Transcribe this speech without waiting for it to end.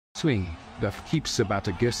swing that keeps the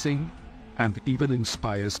batter guessing and even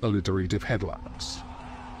inspires alliterative headlines.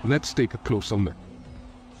 Let's take a closer look.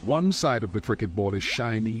 One side of the cricket ball is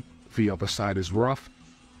shiny, the other side is rough,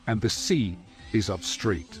 and the C is up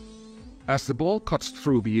straight. As the ball cuts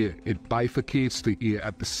through the air, it bifurcates the air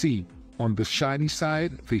at the C. On the shiny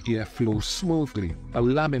side, the air flows smoothly, a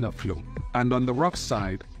laminar flow, and on the rough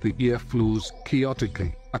side, the air flows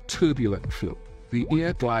chaotically, a turbulent flow. The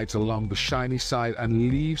air glides along the shiny side and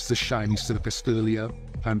leaves the shiny surface earlier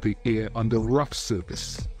than the air on the rough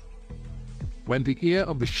surface. When the air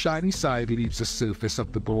of the shiny side leaves the surface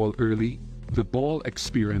of the ball early, the ball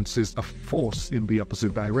experiences a force in the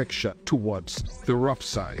opposite direction towards the rough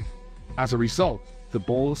side. As a result, the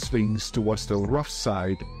ball swings towards the rough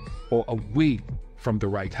side or away from the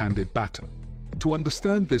right-handed batter. To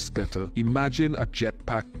understand this better, imagine a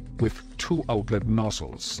jetpack with two outlet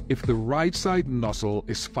nozzles. If the right side nozzle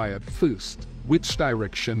is fired first, which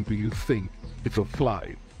direction do you think it will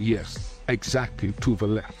fly? Yes, exactly to the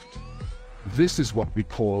left. This is what we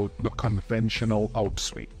call the conventional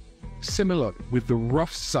outswing. Similar with the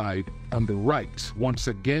rough side on the right, once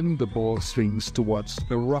again the ball swings towards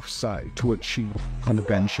the rough side to achieve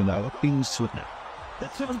conventional inswing.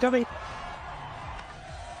 That's what I'm coming.